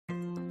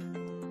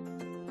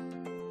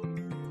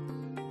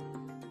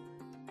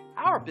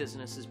Our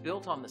business is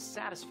built on the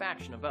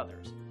satisfaction of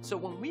others, so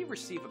when we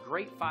receive a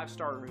great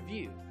 5-star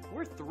review,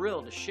 we're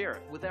thrilled to share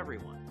it with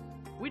everyone.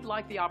 We'd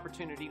like the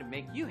opportunity to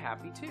make you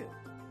happy too.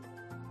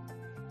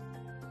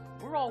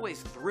 We're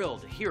always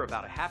thrilled to hear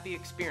about a happy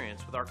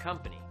experience with our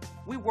company.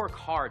 We work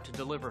hard to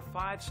deliver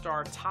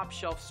 5-star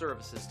top-shelf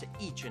services to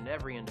each and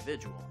every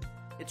individual.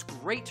 It's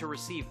great to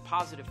receive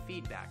positive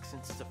feedback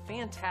since it's a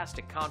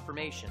fantastic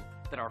confirmation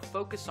that our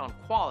focus on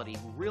quality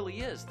really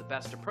is the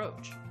best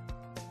approach.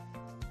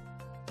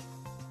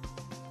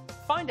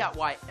 Find out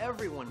why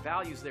everyone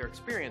values their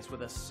experience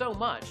with us so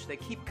much they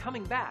keep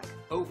coming back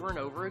over and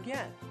over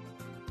again.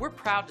 We're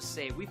proud to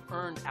say we've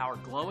earned our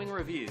glowing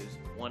reviews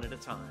one at a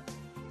time.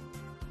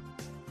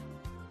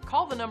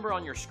 Call the number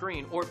on your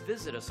screen or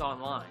visit us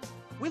online.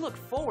 We look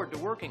forward to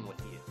working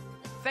with you.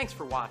 Thanks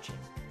for watching.